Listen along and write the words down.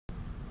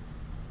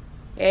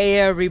Hey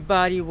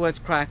everybody, what's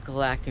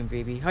crack-a-lackin'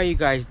 baby? How you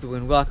guys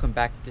doing? Welcome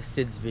back to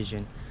Sid's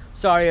Vision.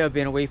 Sorry I've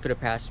been away for the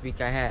past week.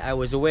 I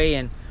was away,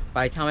 and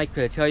by the time I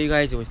could tell you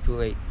guys, it was too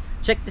late.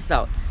 Check this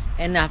out.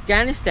 In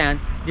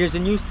Afghanistan, there's a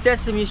new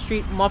Sesame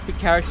Street Muppet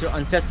character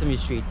on Sesame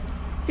Street.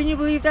 Can you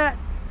believe that?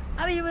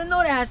 I didn't even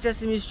know they had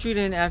Sesame Street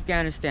in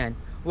Afghanistan.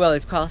 Well,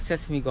 it's called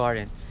Sesame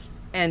Garden.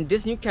 And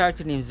this new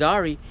character named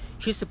Zari,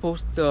 she's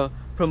supposed to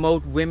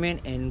promote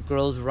women and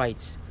girls'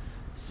 rights.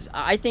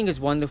 I think it's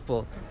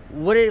wonderful.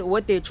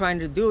 What they're trying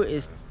to do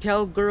is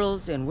tell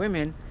girls and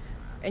women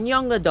and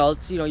young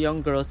adults,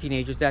 young girls,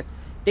 teenagers, that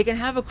they can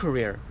have a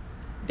career,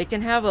 they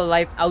can have a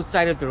life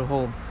outside of their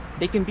home.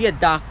 They can be a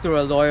doctor,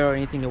 a lawyer, or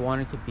anything they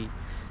want to be.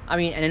 I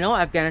mean, and I know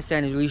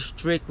Afghanistan is really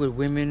strict with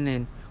women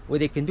and what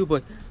they can do,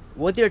 but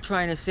what they're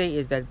trying to say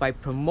is that by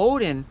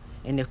promoting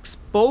and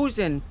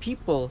exposing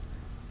people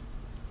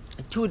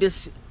to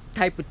this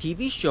type of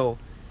TV show,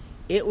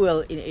 it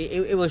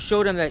will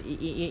show them that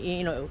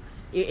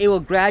it will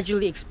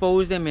gradually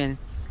expose them and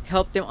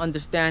help them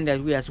understand that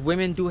we as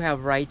women do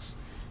have rights,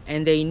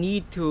 and they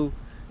need to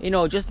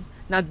just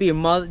not be a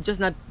mother, just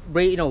not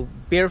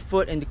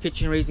barefoot in the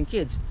kitchen raising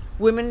kids.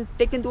 Women,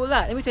 they can do a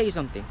lot. Let me tell you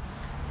something.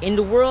 In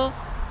the world,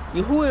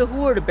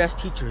 who are the best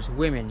teachers?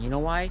 Women. You know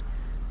why?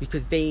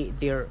 Because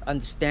they're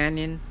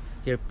understanding,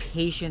 they're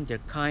patient, they're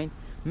kind.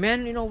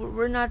 Men,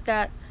 we're not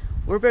that.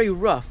 We're very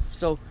rough.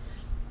 So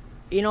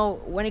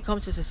when it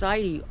comes to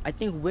society, I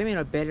think women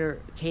are better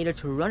catered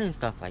to run and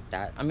stuff like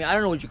that. I mean, I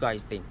don't know what you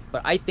guys think,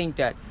 but I think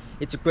that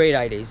it's a great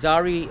idea.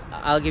 Zari,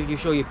 I'll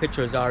show you a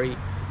picture of Zari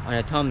on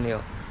a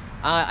thumbnail.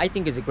 I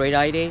think it's a great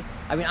idea.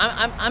 I mean,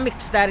 I'm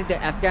ecstatic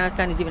that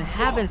Afghanistan is even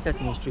having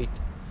Sesame Street.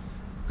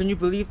 Can you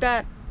believe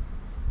that?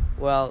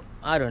 Well,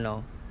 I don't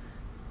know.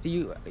 Do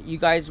you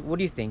guys, what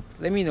do you think?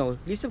 Let me know.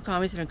 Leave some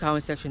comments in the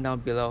comment section down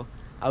below.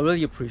 I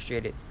really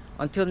appreciate it.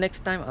 Until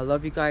next time, I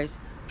love you guys.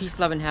 Peace,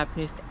 love, and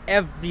happiness to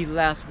every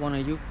last one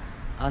of you.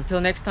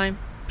 Until next time,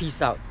 peace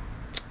out.